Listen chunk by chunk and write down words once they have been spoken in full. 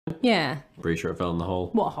Yeah. Pretty sure it fell in the hole.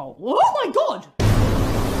 What hole? Oh my god!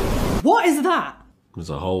 What is that? There's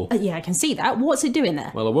a hole. Yeah, I can see that. What's it doing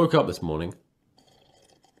there? Well, I woke up this morning.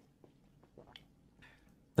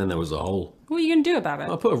 Then there was a hole. What are you going to do about it?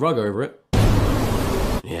 I put a rug over it.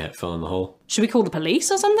 Yeah, it fell in the hole. Should we call the police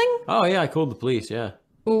or something? Oh yeah, I called the police, yeah.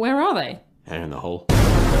 Well, where are they? They're in the hole.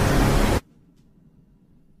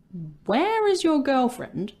 Where is your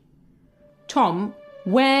girlfriend? Tom,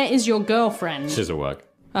 where is your girlfriend? She's at work.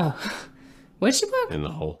 Oh. Where's she work? In the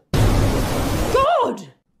hole. God!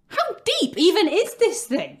 How deep even is this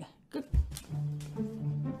thing?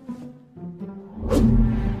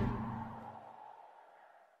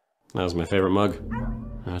 That was my favourite mug.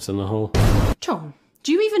 That's in the hole. Tom,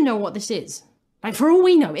 do you even know what this is? Like, for all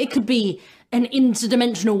we know, it could be an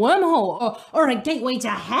interdimensional wormhole, or a gateway to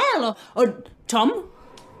hell, or... Tom?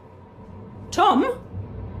 Tom?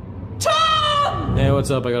 Tom! Hey, what's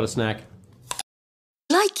up? I got a snack.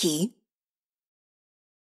 Likey